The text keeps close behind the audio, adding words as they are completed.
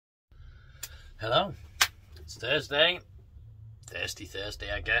Hello, it's Thursday, Thirsty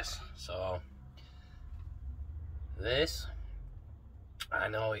Thursday I guess, so this, I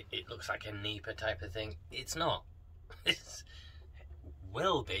know it looks like a Nipah type of thing, it's not, it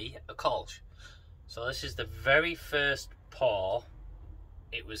will be a Kolsch. So this is the very first pour.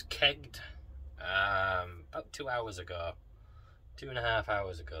 It was kegged about 2 hours ago, 2.5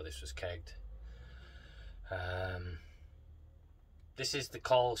 hours ago this was kegged. This is the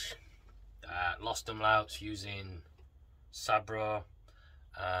Kolsch. Lost them louts using Sabro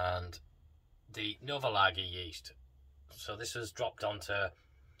and the Novalager yeast. So this was dropped onto a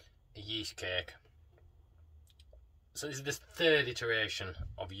yeast cake. So this is the third iteration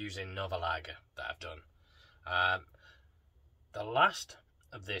of using Novalager that I've done. The last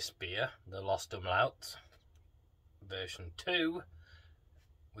of this beer, the Lost them louts version 2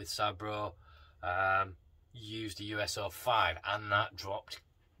 with Sabro, used the USO 5 and that dropped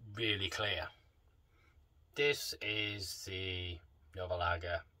really clear. This is the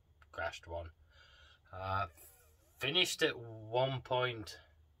Novalager crashed one. Finished at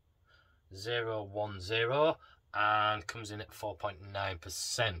 1.010 and comes in at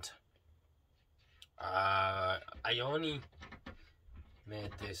 4.9%. I only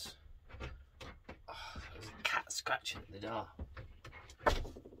made this. Oh, there's a cat scratching at the door.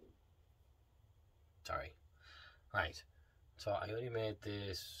 Sorry. Right. So I only made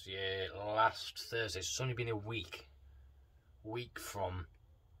this last Thursday. It's only been a week from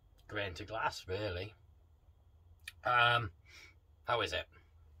grain to glass, really. How is it?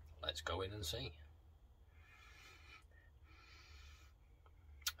 Let's go in and see.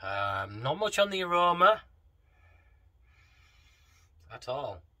 Not much on the aroma at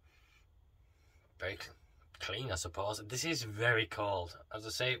all. Very clean, I suppose. This is very cold. As I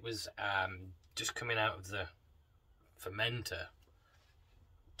say, it was just coming out of the fermenter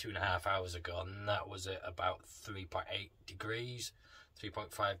 2.5 hours ago, and that was at about 3.8 degrees,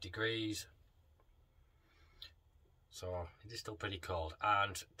 3.5 degrees. So it is still pretty cold.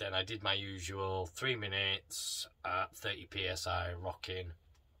 And then I did my usual 3 minutes at 30 psi rocking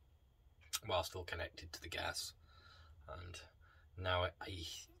while still connected to the gas. And now I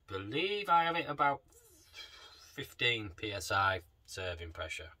believe I have it about 15 psi serving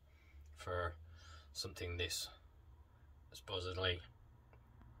pressure for something this supposedly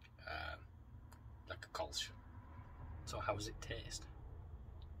like a Kolsch. So how does it taste?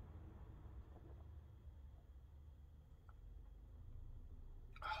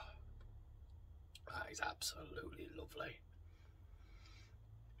 Oh, that is absolutely lovely.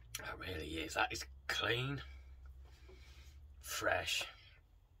 That really is. That is clean, fresh.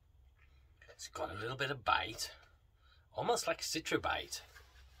 It's got a little bit of bite, almost like a citra bite.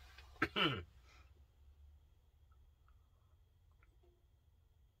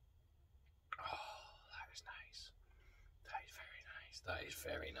 That is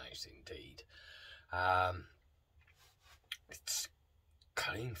very nice indeed. It's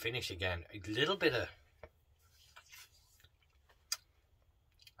clean finish again. A little bit of,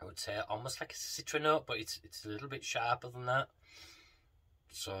 I would say, almost like a citra note, but it's a little bit sharper than that.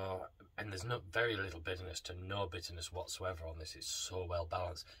 So, and there's very little bitterness to no bitterness whatsoever on this. It's so well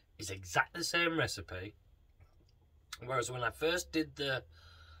balanced. It's exactly the same recipe. Whereas when I first did the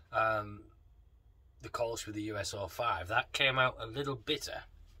Kolsch with the USO 5, that came out a little bitter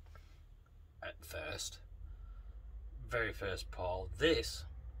at first. Very first pour. This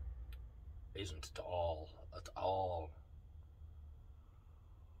isn't at all.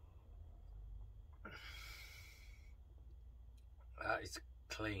 That is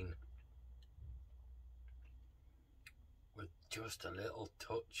clean with just a little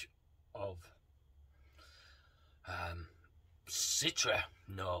touch of citra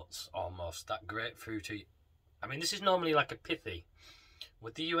notes, almost that grapefruity. I mean, this is normally like a pithy.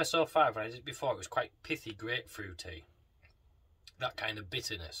 With the USO 5, when I did it before, it was quite pithy, grapefruity. That kind of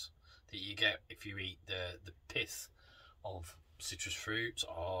bitterness that you get if you eat the pith of citrus fruits,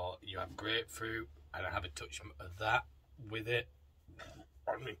 or you have grapefruit, and I have a touch of that with it.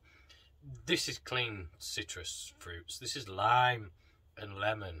 I mean, this is clean citrus fruits. This is lime and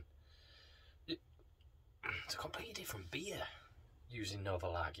lemon. It's a completely different beer using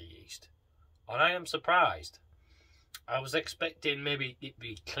Novalager yeast, and I am surprised. I was expecting maybe it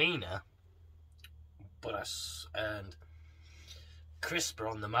be cleaner, and crisper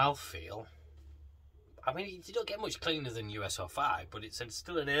on the mouthfeel. I mean, you don't get much cleaner than USO 5, but it's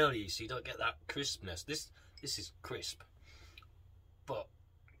still an ale yeast, so you don't get that crispness. This is crisp, but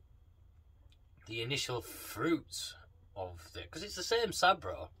the initial fruits of the, because it's the same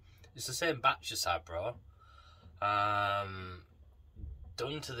Sabro, it's the same batch of Sabro.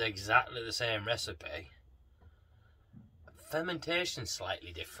 done to exactly the same recipe. Fermentation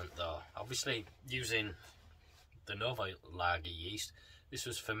slightly different though. Obviously using the Novalager yeast, this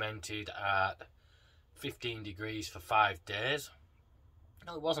was fermented at 15 degrees for 5 days.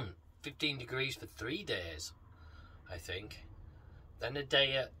 No, it wasn't. 15 degrees for 3 days, I think. Then a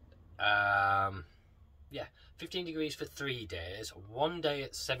day at, 15 degrees for 3 days, 1 day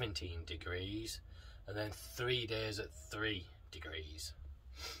at 17 degrees, and then 3 days at 3 degrees.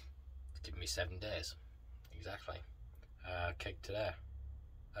 It's given me 7 days. Exactly. Cake today.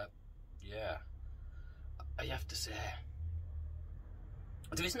 Yeah. I have to say,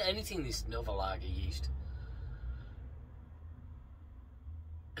 there isn't anything this Novalager yeast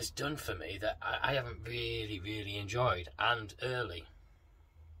has done for me that I haven't really enjoyed, and early.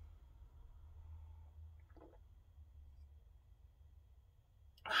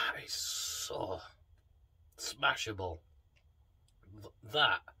 It's so smashable.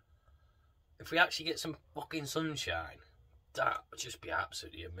 That, if we actually get some fucking sunshine, that would just be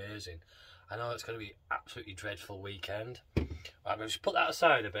absolutely amazing. I know it's going to be an absolutely dreadful weekend. I'm going to just put that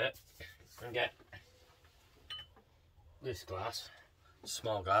aside a bit and get this glass,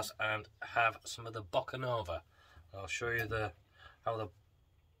 small glass, and have some of the Bocca Nova. I'll show you how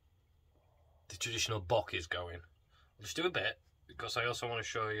the traditional bock is going. I'll just do a bit because I also want to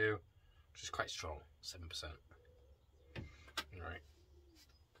show you, which is quite strong, 7%. Right.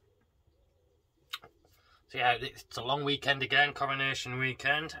 So yeah, it's a long weekend again, coronation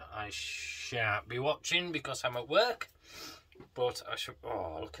weekend. I shan't be watching because I'm at work, but I should.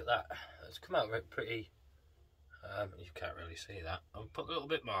 Oh, look at that! It's come out pretty. You can't really see that. I'll put a little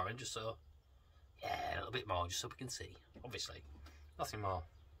bit more in just so. Yeah, a little bit more just so we can see. Obviously, nothing more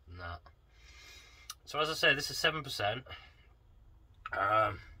than that. So as I say, this is 7%.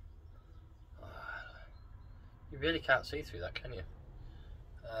 You really can't see through that, can you?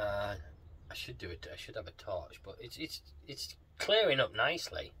 I should do it. I should have a torch, but it's clearing up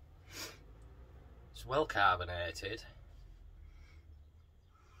nicely. It's well carbonated,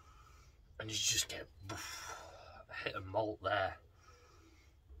 and you just get a hit of malt there.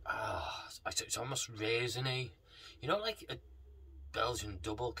 It's almost raisiny, you know, like a Belgian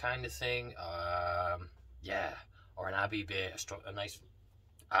double kind of thing. Yeah, or an Abbey beer, a nice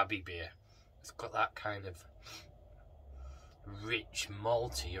Abbey beer. It's got that kind of rich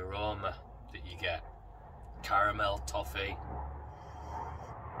malty aroma that you get. Caramel, toffee.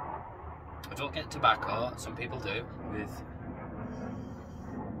 I don't get tobacco, some people do, with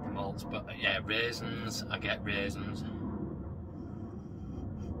the malts, but yeah, raisins, I get raisins.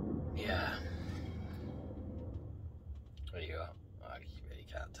 Yeah. There you go. You really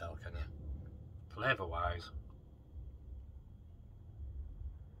can't tell, can you? Flavour wise.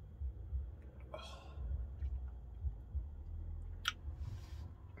 Oh.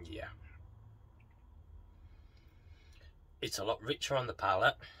 Yeah. It's a lot richer on the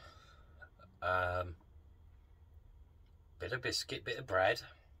palate. Bit of biscuit, bit of bread,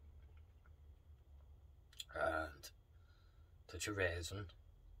 and touch of raisin.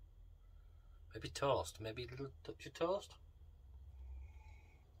 Maybe toast, maybe a little touch of toast.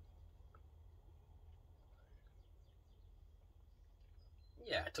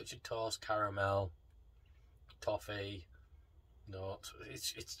 Yeah, a touch of toast, caramel, toffee, nuts.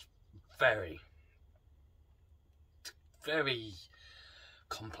 It's very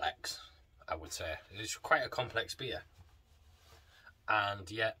complex, I would say. It's quite a complex beer, and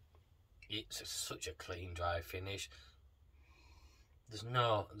yet it's such a clean, dry finish. There's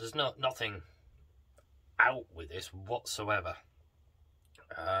nothing out with this whatsoever.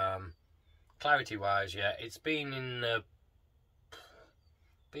 Clarity wise, yeah, it's been in the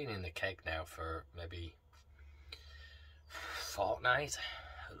keg now for maybe a fortnight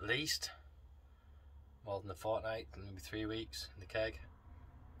at least. More than a fortnight, maybe 3 weeks in the keg.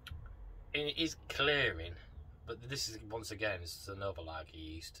 It is clearing, but this is, once again, it's the Novalager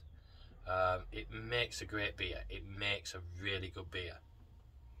yeast. It makes a great beer. It makes a really good beer.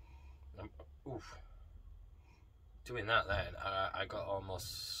 Doing that then, I got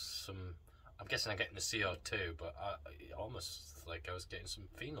almost some, I'm guessing I'm getting the CO2, but almost like I was getting some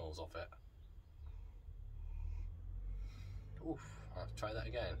phenols off it. I'll try that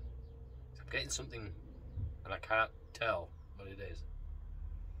again. I'm getting something and I can't tell what it is.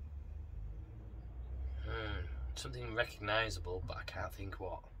 Something recognisable, but I can't think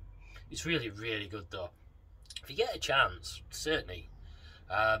what. It's really good though. If you get a chance, certainly.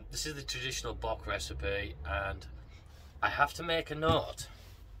 This is the traditional bock recipe, and I have to make a note.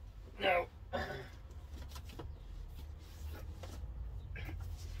 Now, I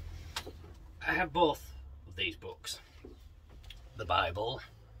have both of these books. the Bible,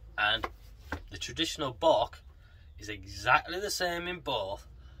 and the traditional book is exactly the same in both,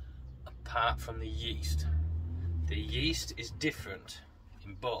 apart from the yeast. The yeast is different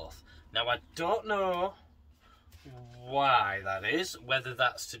in both. Now, I don't know why that is, whether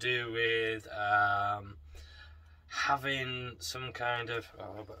that's to do with having some kind of,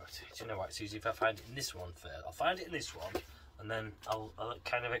 oh, but do you know what, it's easy if I find it in this one first. I'll find it in this one and then I'll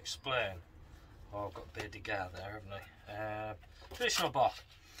kind of explain. Oh, I've got bearded guy there, haven't I? Traditional book.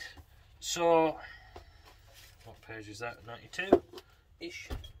 So what page is that? 92 ish.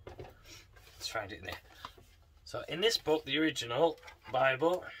 Let's find it in there. So in this book, the original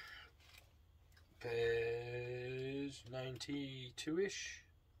Bible, page 92-ish.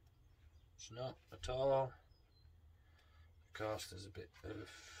 It's not at all. Of course, there's a bit of...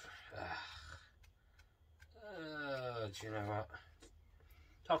 do you know what?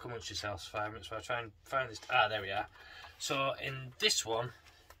 Talk amongst yourselves for 5 minutes while I try and find this. Ah, there we are. So in this one,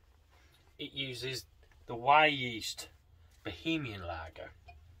 it uses the yeast Bohemian lager.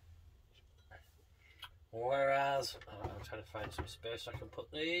 Whereas, I'm trying to find some space so I can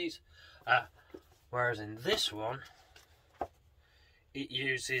put these. Whereas in this one, it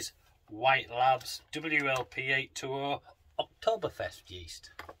uses White Labs WLP820 Oktoberfest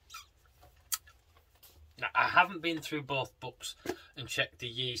yeast. Now, I haven't been through both books and checked the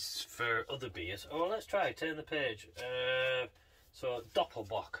yeasts for other beers. Oh, let's try. Turn the page. So,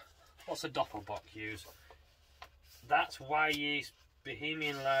 Doppelbock. What's a Doppelbock use? That's yeast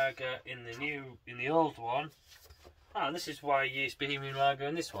Bohemian Lager in the old one. Ah, and this is yeast Bohemian Lager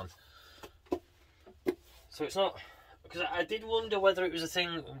in this one. So it's not, because I did wonder whether it was a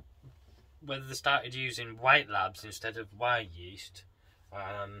thing, whether they started using White Labs instead of yeast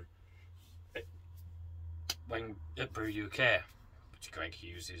when at Brew UK, which Greg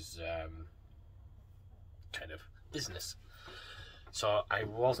uses kind of business. So I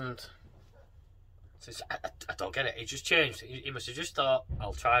wasn't. I don't get it. It just changed. He must have just thought,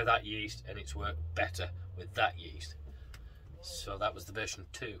 I'll try that yeast, and it's worked better with that yeast. So that was the version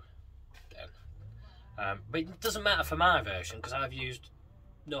 2 then. But it doesn't matter for my version, because I've used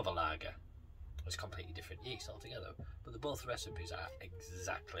Novalager. It's completely different yeast altogether. But both recipes are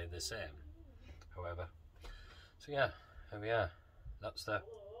exactly the same, however. So yeah, here we are. That's the...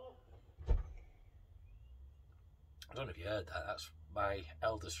 I don't know if you heard that. That's my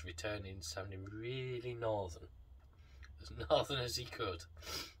eldest returning, sounding really northern. As northern as he could.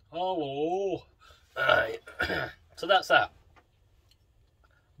 Hello! So that's that.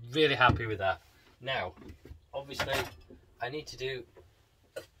 Really happy with that. Now, obviously, I need to do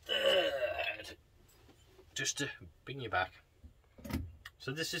a third. Just to bring you back.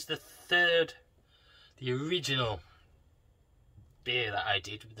 So this is the third, the original beer that I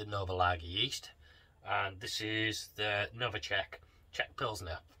did with the Novalager yeast. And this is the Novalager Czech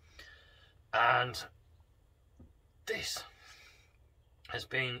Pilsner. And this has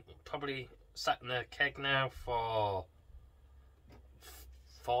been probably sat in the keg now for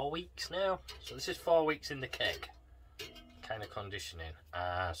 4 weeks now. So this is 4 weeks in the keg, kind of conditioning.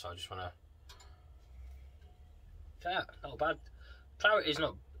 So I just want to... Yeah, not bad. Clarity is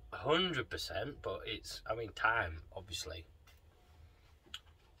not 100%, but it's, I mean, time, obviously.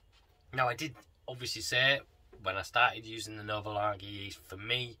 Now, I did obviously say, when I started using the Novalager yeast, for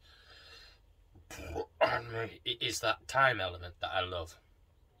me, it is that time element that I love.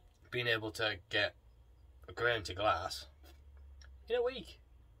 Being able to get a grain to glass in a week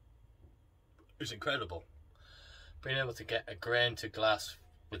is incredible. Being able to get a grain to glass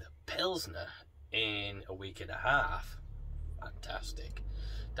with a Pilsner in a week and a half, fantastic.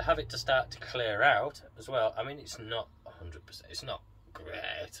 To have it to start to clear out as well, I mean, it's not 100%, it's not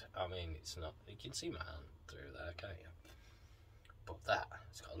great. I mean, it's not, you can see my hand through there, can't you? But that,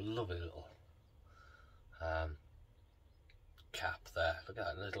 it's got a lovely little cap there. Look at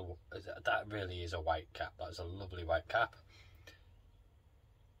that little, that really is a white cap. That is a lovely white cap.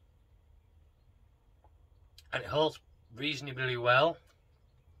 And it holds reasonably well.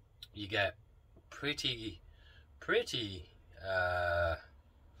 You get pretty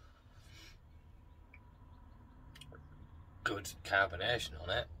good carbonation on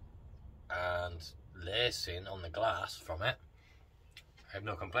it, and lacing on the glass from it. I have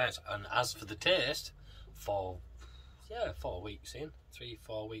no complaints. And as for the taste, 4 weeks in,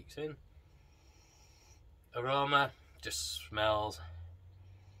 3-4 weeks in, aroma just smells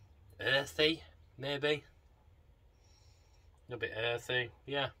earthy, maybe a bit earthy,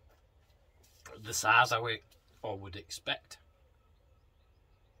 yeah. The size I would expect.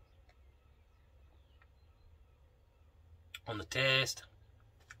 On the taste,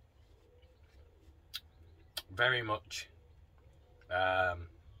 very much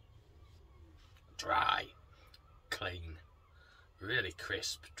Dry, clean, really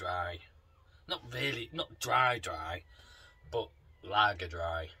crisp, dry. Not dry, but lager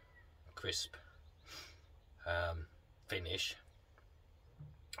dry, crisp finish.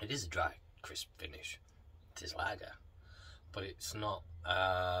 It is a dry, crisp finish. It is lager, but it's not.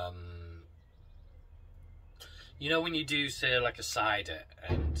 You know when you do say like a cider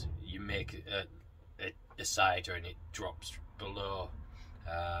and you make a cider and it drops below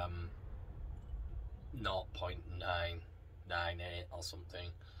 0.998 or something.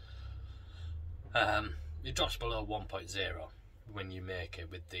 It drops below 1.0 when you make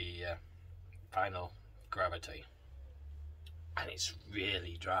it with the final gravity, and it's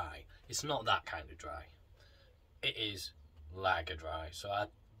really dry. It's not that kind of dry. It is lager dry. So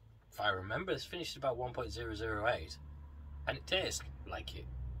if I remember, it's finished about 1.008, and it tastes like it.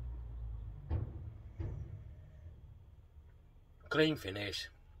 Clean finish,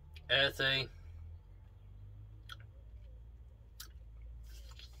 earthy,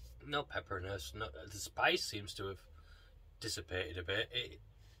 no pepperiness. No, the spice seems to have dissipated a bit.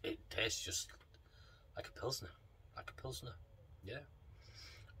 It tastes just like a pilsner, yeah,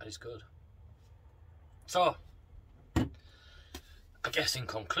 and it's good. So, I guess in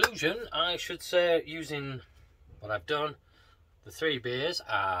conclusion, I should say, using what I've done, the 3 beers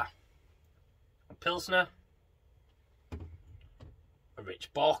are a pilsner, a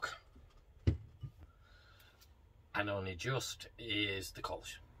rich bock, and only just is the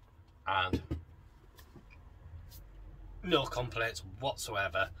Kolsch. And no complaints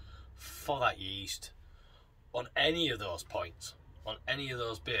whatsoever for that yeast on any of those points, on any of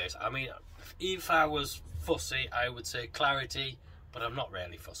those beers. I mean, if I was fussy, I would say clarity, but I'm not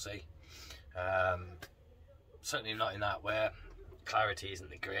really fussy. Certainly not in that way. Clarity isn't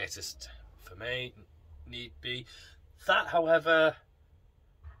the greatest for me, need be. That, however,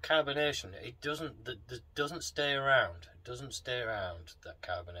 carbonation, it doesn't stay around. It doesn't stay around, that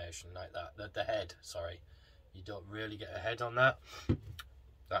carbonation like that. The head, sorry, you don't really get a head on that.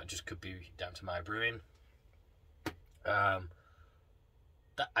 That just could be down to my brewing. That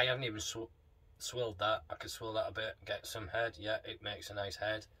I haven't even swilled that. I could swill that a bit, get some head. Yeah, it makes a nice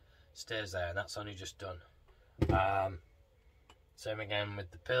head. Stays there, and that's only just done. Same again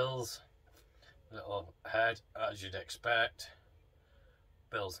with the pills. Little head, as you'd expect.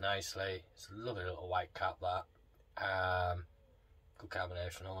 Builds nicely. It's a lovely little white cap, that. Good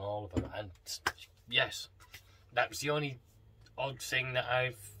carbonation on all of them. And yes, that's the only odd thing that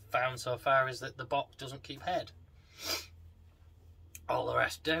I've found so far, is that the bock doesn't keep head. All the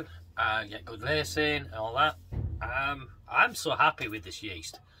rest do. Get good lacing and all that. I'm so happy with this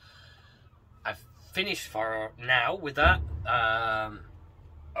yeast. I've finished for now with that. I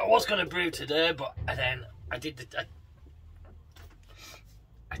was going to brew today, but then I did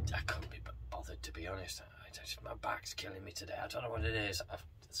I couldn't be bothered, to be honest. My back's killing me today. I don't know what it is. I've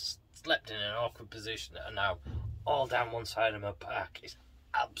slept in an awkward position, and now all down one side of my back is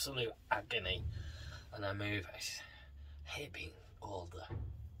absolute agony. And I move. I hate being older.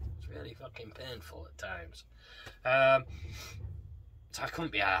 It's really fucking painful at times. So I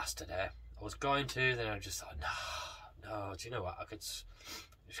couldn't be arsed today. I was going to, then I just thought, no, do you know what? I just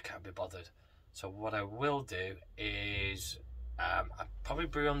can't be bothered. So what I will do is, I'll probably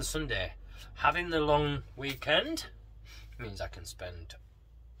brew on the Sunday. Having the long weekend means I can spend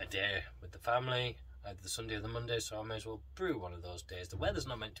a day with the family, either the Sunday or the Monday, so I may as well brew one of those days. The weather's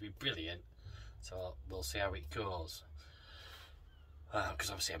not meant to be brilliant, so we'll see how it goes. Because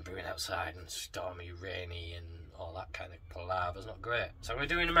obviously I'm brewing outside, and stormy, rainy, and all that kind of palaver's not great. So we're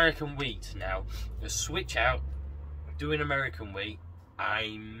doing American wheat now. We'll switch out, doing American wheat.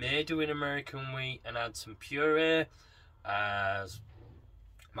 I may do an American wheat and add some puree, as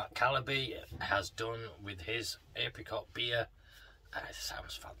Matt Calaby has done with his apricot beer. It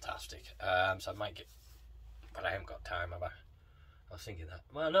sounds fantastic. So I might get, but I haven't got time, have I? I was thinking that.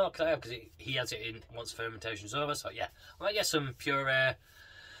 Well, no, because he has it in once fermentation's over. So yeah, I might get some puree,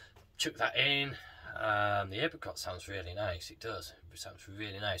 chuck that in. The apricot sounds really nice. It does. It sounds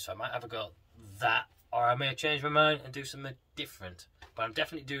really nice. So I might have a go at that, or I may change my mind and do something different. But I'm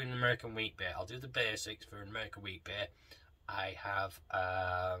definitely doing an American wheat beer. I'll do the basics for an American wheat beer. I have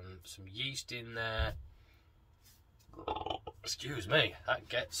some yeast in there. Excuse me, that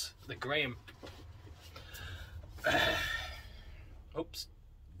gets the Graham. Oops,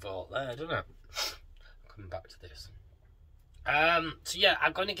 vault there, doesn't it? Coming back to this. So yeah,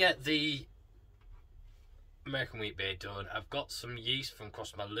 I'm going to get the American wheat beer done. I've got some yeast from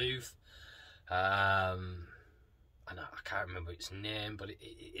across my Louvre. I and I can't remember its name, but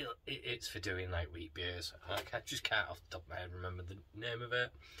it's for doing like wheat beers. Just can't off the top of my head remember the name of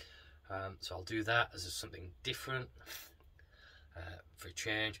it. So I'll do that as something different for a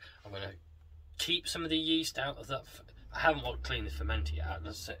change. I'm going to keep some of the yeast out of that. I haven't cleaned the fermenter yet.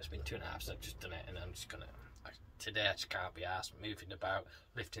 It's been 2.5 hours, so I've just done it, and I'm just going to, today I just can't be asked moving about,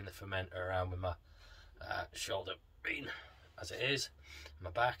 lifting the fermenter around with my shoulder being as it is, my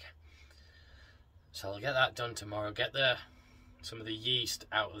back. So I'll get that done tomorrow, get some of the yeast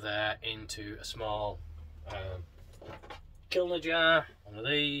out of there into a small kilner jar, one of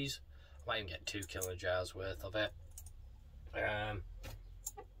these. I might even get 2 kilner jars worth of it.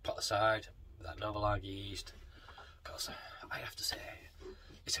 Put aside that Novalager yeast, because I have to say,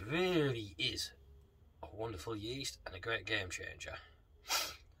 it really is a wonderful yeast and a great game changer.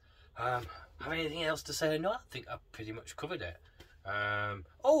 Have anything else to say? No, I think I've pretty much covered it.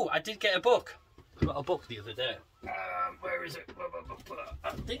 Oh, I did get a book. I got a book the other day. Where is it?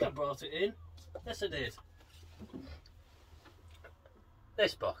 I think I brought it in. Yes, I did.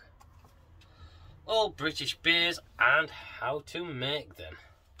 This book. All British Beers and How to Make Them.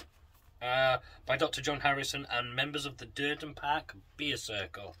 By Dr. John Harrison and members of the Durden Park Beer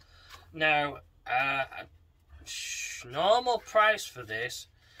Circle. Now, normal price for this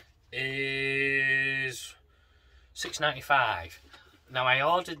is £6.95. Now, I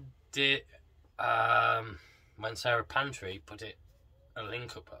ordered it when Sarah Pantry put a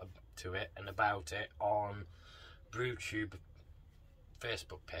link up to it and about it on BrewTube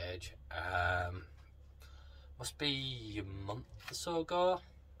Facebook page. Must be a month or so ago,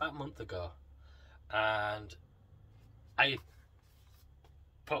 about a month ago, and I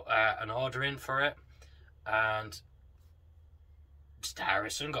put an order in for it, and Mr.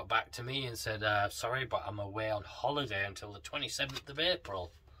 Harrison got back to me and said, sorry, but I'm away on holiday until the 27th of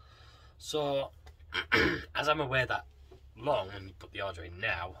April. So, as I'm away that long and you put the order in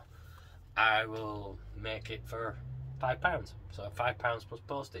now, I will make it for £5. So £5 plus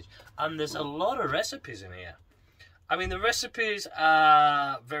postage. And there's a lot of recipes in here. I mean, the recipes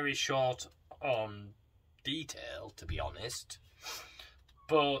are very short on detail, to be honest.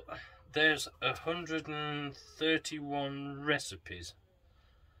 But there's 131 recipes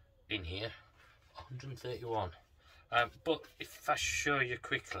in here. 131. But if I show you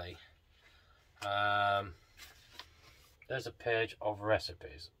quickly, there's a page of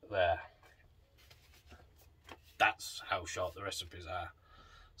recipes there. That's how short the recipes are.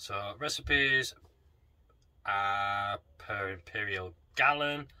 So recipes are per imperial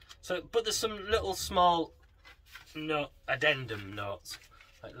gallon. So, but there's some little small addendum notes,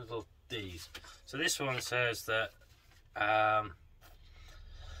 like little these. So this one says that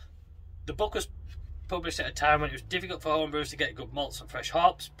the book was published at a time when it was difficult for homebrewers to get good malts and fresh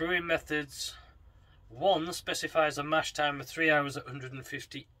hops. Brewing methods 1 specifies a mash time of 3 hours at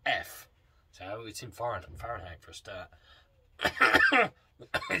 150 F. So it's in Fahrenheit for a start.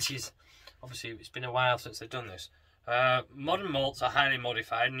 Which is, obviously, it's been a while since they've done this. Modern malts are highly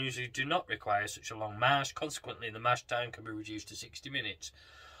modified and usually do not require such a long mash. Consequently, the mash time can be reduced to 60 minutes,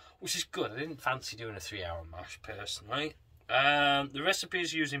 which is good. I didn't fancy doing a 3-hour mash, personally. The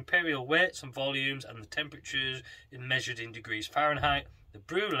recipes use imperial weights and volumes, and the temperatures is measured in degrees Fahrenheit. The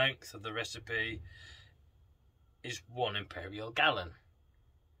brew length of the recipe is 1 imperial gallon.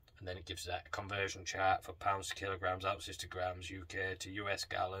 And then it gives that conversion chart for pounds to kilograms, ounces to grams, UK to US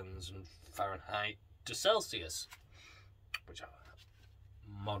gallons, and Fahrenheit to Celsius. Which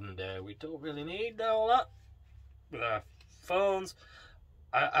modern day we don't really need all that with our phones.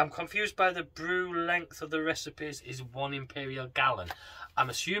 I'm confused by the brew length of the recipes is 1 imperial gallon. I'm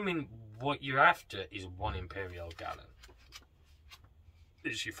assuming what you're after is 1 imperial gallon.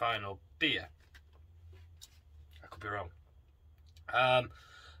 Is your final beer. I could be wrong. And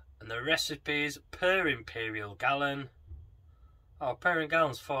the recipes per imperial gallon. Oh, per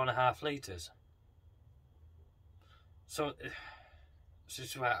gallon's 4.5 litres. So, this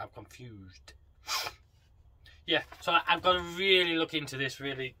is where I'm confused. Yeah, so I've got to really look into this,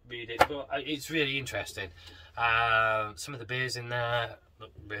 really read it, but it's really interesting. Some of the beers in there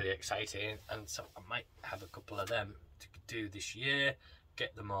look really exciting, and so I might have a couple of them to do this year,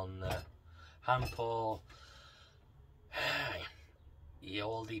 get them on hand pull,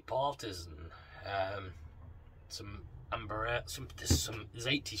 Eoldi porters, and some amber ale. There's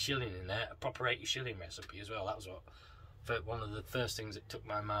 80 shilling in there, a proper 80 shilling recipe as well. That was one of the first things that took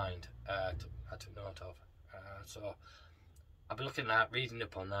my mind. I took note of. So I'll be looking at, reading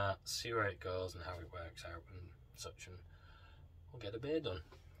up on that, see where it goes and how it works out and such, and we'll get a beer done.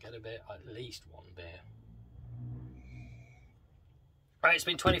 Get a beer, at least one beer. Right, it's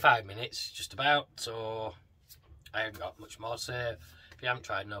been 25 minutes, just about, so I haven't got much more to say. If you haven't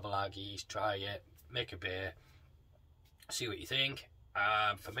tried Novalager yeast, try it, make a beer, see what you think.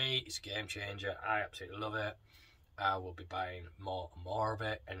 For me, it's a game changer. I absolutely love it. I will be buying more and more of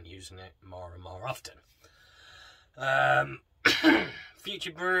it and using it more and more often.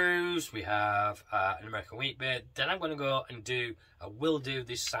 Future brews, we have an American wheat beer. Then I'm going to go and I will do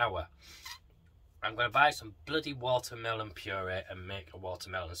this sour. I'm going to buy some bloody watermelon puree and make a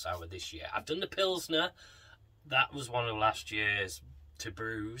watermelon sour this year. I've done the Pilsner. That was one of last year's to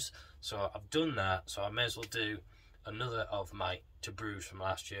brews. So I've done that. So I may as well do another of my to brews from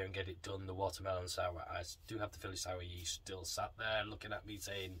last year and get it done, the watermelon sour. I do have the Philly sour yeast still sat there looking at me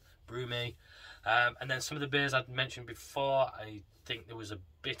saying, brew me. And then some of the beers I'd mentioned before, I think there was a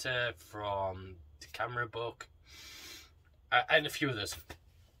bitter from the Camera Book. And a few others.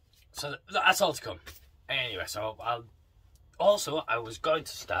 So that's all to come. Anyway, so I was going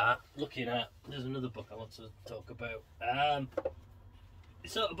to start looking at, there's another book I want to talk about.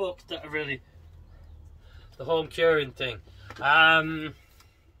 It's not a book that I really, the home curing thing.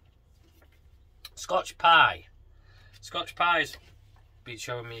 Scotch Pie. Scotch Pie's been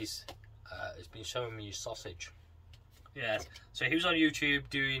showing me it's been showing me his sausage. Yes. So he was on YouTube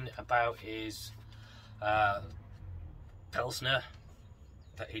doing about his Pilsner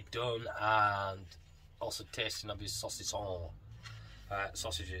that he'd done, and also tasting of his sausages.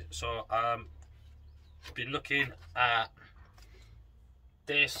 So been looking at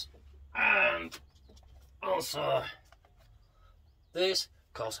this and also this,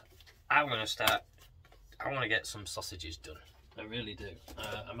 because I want to get some sausages done. I really do.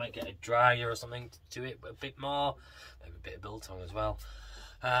 I might get a dryer or something to do it a bit more, maybe a bit of biltong as well.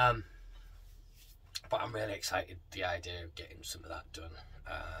 But I'm really excited the idea of getting some of that done.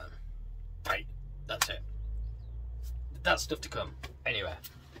 Right, that's it. That's stuff to come. Anyway,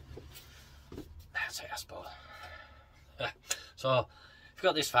 that's it, I suppose. So, if you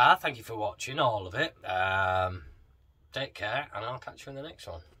got this far, thank you for watching all of it. Take care, and I'll catch you in the next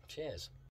one. Cheers.